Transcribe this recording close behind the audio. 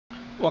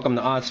Welcome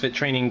to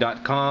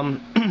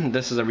OSSFitTraining.com.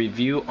 This is a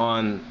review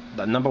on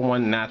the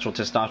 #1 natural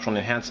testosterone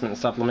enhancement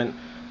supplement,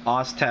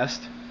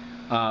 OSS-TEST,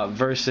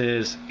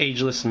 versus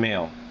Ageless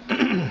Male.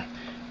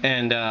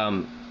 And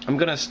I'm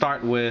going to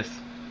start with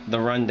the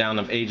rundown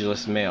of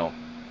Ageless Male.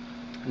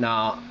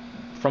 Now,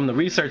 from the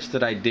research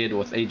that I did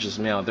with Ageless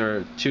Male, there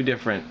are two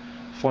different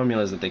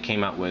formulas that they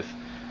came out with.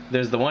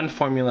 There's the one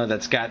formula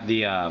that's got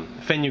the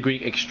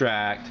fenugreek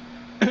extract.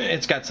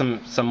 It's got some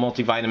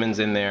multivitamins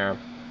in there,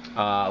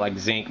 like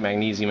zinc,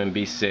 magnesium, and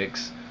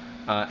B6.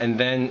 And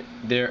then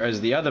there is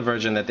the other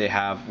version that they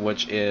have,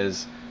 which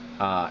is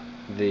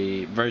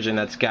the version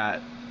that's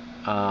got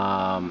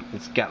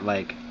it's got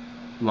like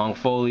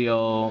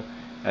Longfolio,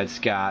 it's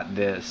got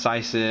the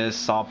Cisis,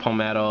 saw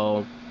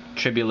palmetto,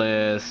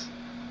 tribulus,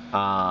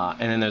 and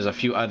then there's a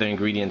few other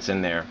ingredients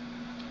in there.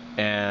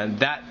 And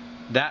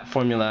that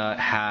formula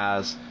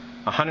has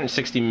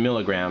 160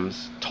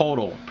 milligrams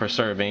total per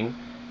serving,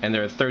 and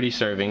there are 30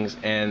 servings,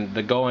 and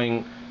the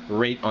going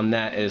rate on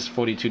that is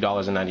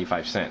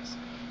 $42.95.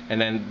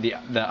 And then the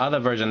other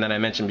version that I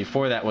mentioned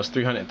before that was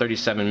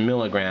 337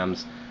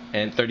 milligrams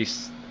and 30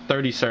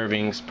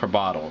 servings per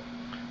bottle.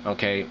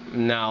 Okay,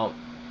 now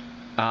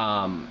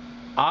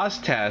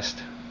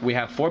OSS-TEST, we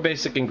have 4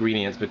 basic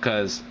ingredients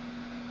because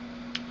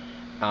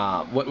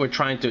what we're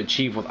trying to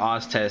achieve with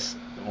OSS-TEST,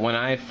 when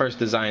I first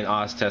designed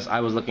OSS-TEST, I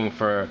was looking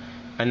for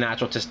a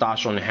natural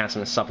testosterone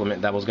enhancement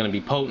supplement that was going to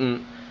be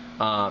potent,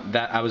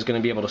 that I was going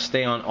to be able to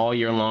stay on all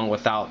year long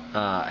without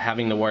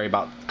having to worry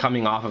about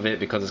coming off of it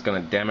because it's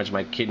going to damage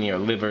my kidney or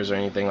livers or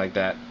anything like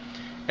that.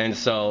 And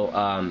so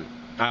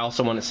I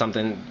also wanted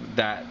something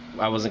that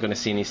I wasn't going to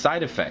see any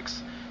side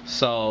effects.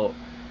 So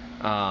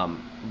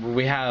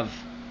we have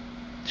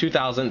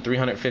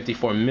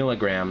 2,354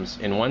 milligrams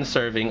in one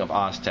serving of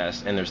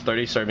OSS-TEST, and there's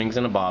 30 servings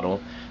in a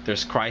bottle.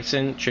 There's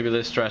chrysin,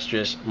 tribulus,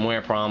 stress,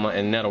 moya parama,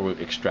 and nettle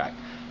root extract.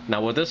 Now,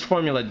 what this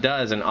formula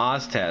does in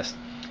OSS-TEST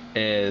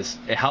is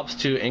it helps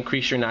to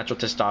increase your natural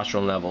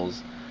testosterone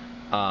levels.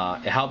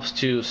 It helps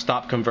to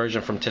stop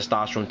conversion from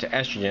testosterone to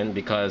estrogen,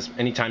 because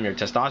anytime your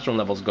testosterone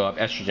levels go up,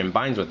 estrogen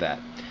binds with that.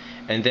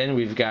 And then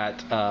we've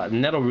got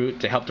nettle root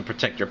to help to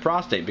protect your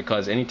prostate,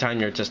 because anytime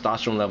your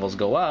testosterone levels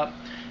go up,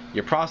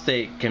 your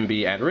prostate can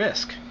be at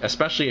risk,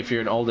 especially if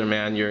you're an older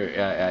man, you're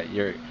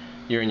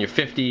in your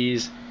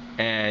 50s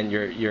and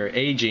you're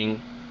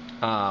aging.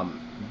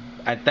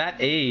 At that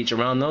age,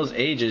 around those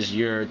ages,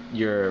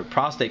 your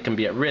prostate can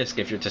be at risk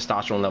if your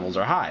testosterone levels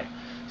are high.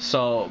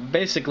 So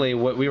basically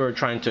what we were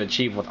trying to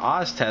achieve with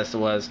OSS-TEST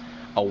was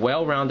a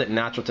well-rounded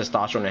natural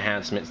testosterone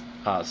enhancement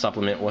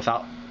supplement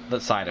without the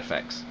side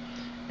effects.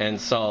 And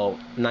so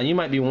now you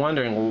might be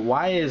wondering, well,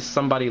 why is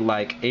somebody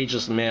like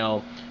Ageless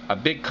Male, a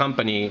big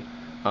company,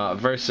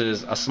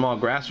 versus a small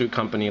grassroots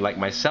company like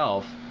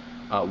myself,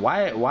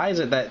 why is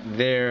it that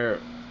they're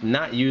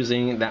not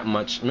using that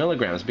much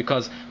milligrams?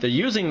 Because they're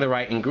using the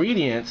right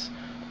ingredients,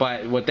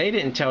 but what they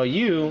didn't tell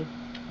you,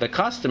 the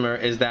customer,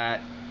 is that,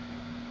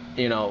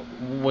 you know,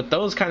 with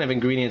those kind of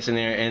ingredients in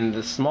there and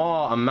the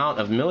small amount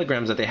of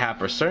milligrams that they have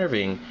per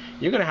serving,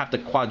 you're going to have to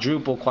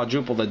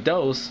quadruple the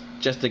dose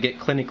just to get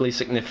clinically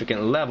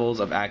significant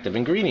levels of active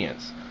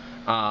ingredients.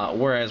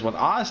 Whereas with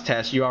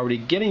OSS-TEST, you're already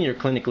getting your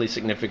clinically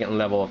significant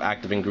level of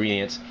active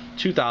ingredients,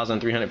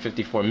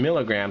 2,354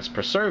 milligrams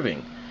per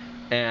serving.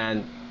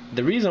 And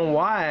the reason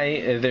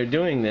why they're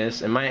doing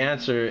this, and my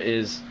answer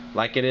is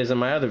like it is in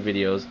my other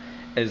videos,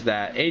 is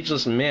that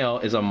Ageless Male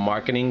is a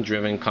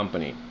marketing-driven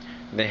company.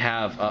 They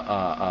have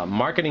a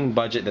marketing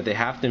budget that they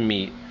have to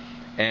meet,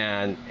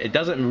 and it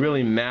doesn't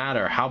really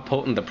matter how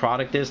potent the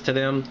product is to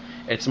them.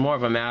 It's more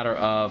of a matter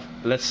of,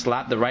 let's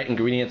slap the right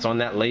ingredients on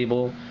that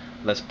label,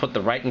 let's put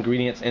the right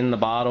ingredients in the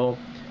bottle.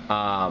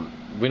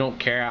 We don't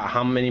care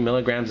how many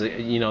milligrams,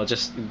 you know,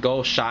 just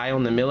go shy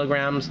on the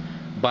milligrams,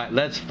 but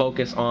let's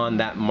focus on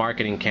that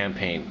marketing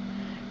campaign.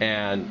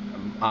 And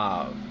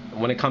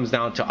when it comes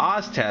down to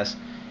OSS-TEST,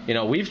 you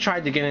know, we've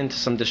tried to get into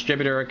some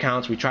distributor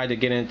accounts. We tried to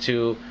get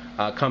into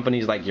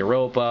companies like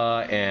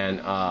Europa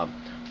and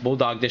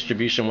Bulldog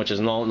Distribution, which is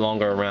no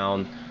longer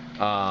around,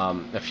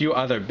 a few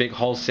other big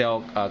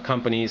wholesale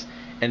companies.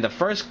 And the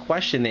first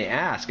question they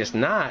ask is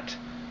not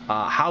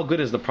how good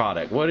is the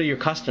product, what are your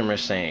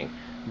customers saying.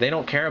 They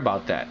don't care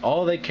about that.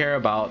 All they care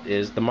about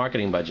is the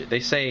marketing budget. They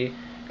say,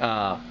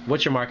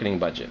 what's your marketing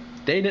budget?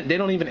 They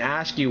don't even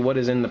ask you what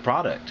is in the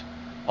product.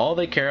 All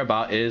they care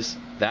about is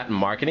that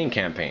marketing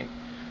campaign.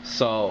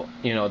 So,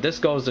 you know, this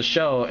goes to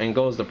show and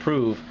goes to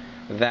prove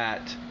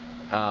that,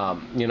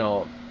 you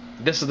know,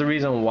 this is the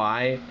reason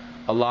why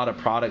a lot of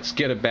products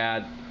get a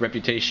bad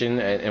reputation,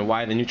 and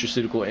why the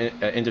nutraceutical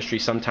industry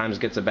sometimes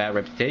gets a bad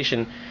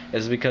reputation,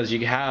 is because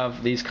you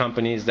have these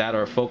companies that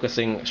are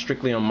focusing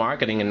strictly on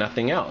marketing and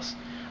nothing else.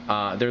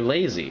 They're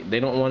lazy. They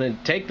don't want to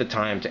take the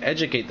time to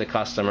educate the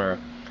customer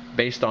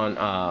based on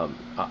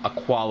a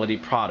quality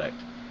product.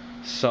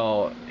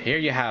 So here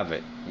you have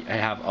it. I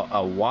have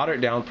a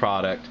watered down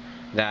product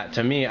that,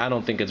 to me, I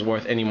don't think it's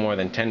worth any more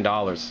than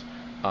 $10.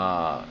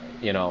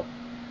 You know,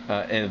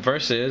 And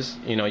versus,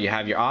 you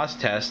have your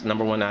OSS-TEST,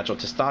 #1 natural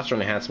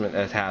testosterone enhancement,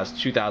 that has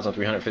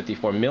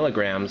 2,354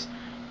 milligrams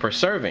per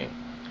serving.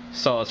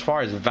 So as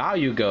far as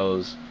value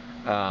goes,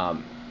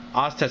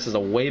 OSS-TEST is a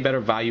way better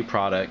value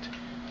product.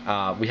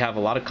 We have a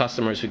lot of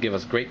customers who give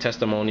us great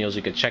testimonials.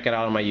 You can check it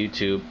out on my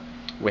YouTube.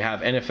 We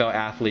have NFL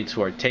athletes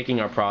who are taking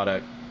our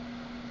product,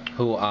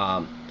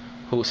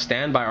 who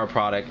stand by our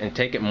product and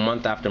take it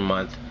month after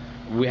month.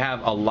 We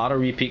have a lot of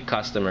repeat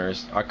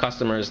customers. Our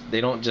customers,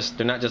 they're not just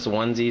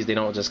onesies. They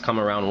don't just come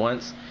around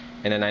once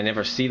and then I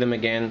never see them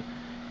again.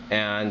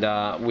 And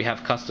we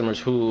have customers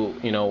who,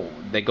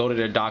 they go to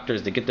their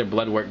doctors, they get their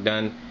blood work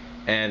done,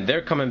 and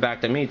they're coming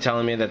back to me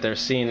telling me that they're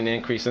seeing an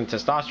increase in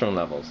testosterone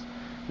levels.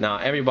 Now,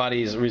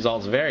 everybody's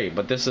results vary,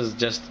 but this is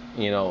just,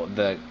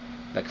 the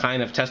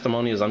kind of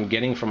testimonials I'm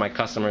getting from my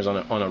customers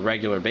on a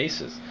regular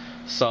basis.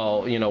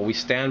 So, we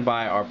stand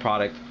by our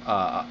product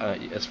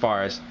as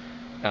far as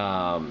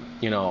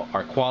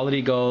our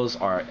quality goes,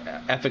 our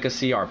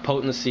efficacy, our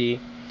potency,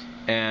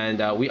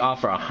 and we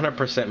offer a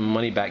 100%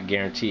 money back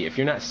guarantee. If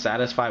you're not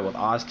satisfied with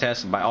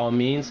OSS-TEST, by all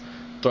means,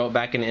 throw it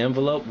back in the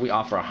envelope. We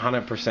offer a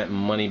 100%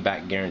 money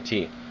back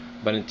guarantee.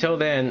 But until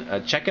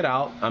then, check it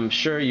out. I'm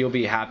sure you'll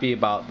be happy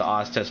about the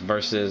OSS-TEST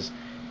versus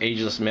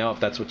Ageless Male if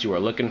that's what you were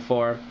looking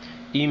for.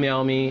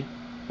 Email me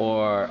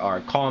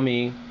or call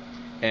me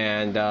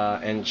and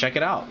check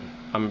it out.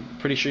 I'm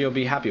pretty sure you'll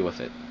be happy with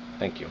it.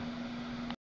 Thank you.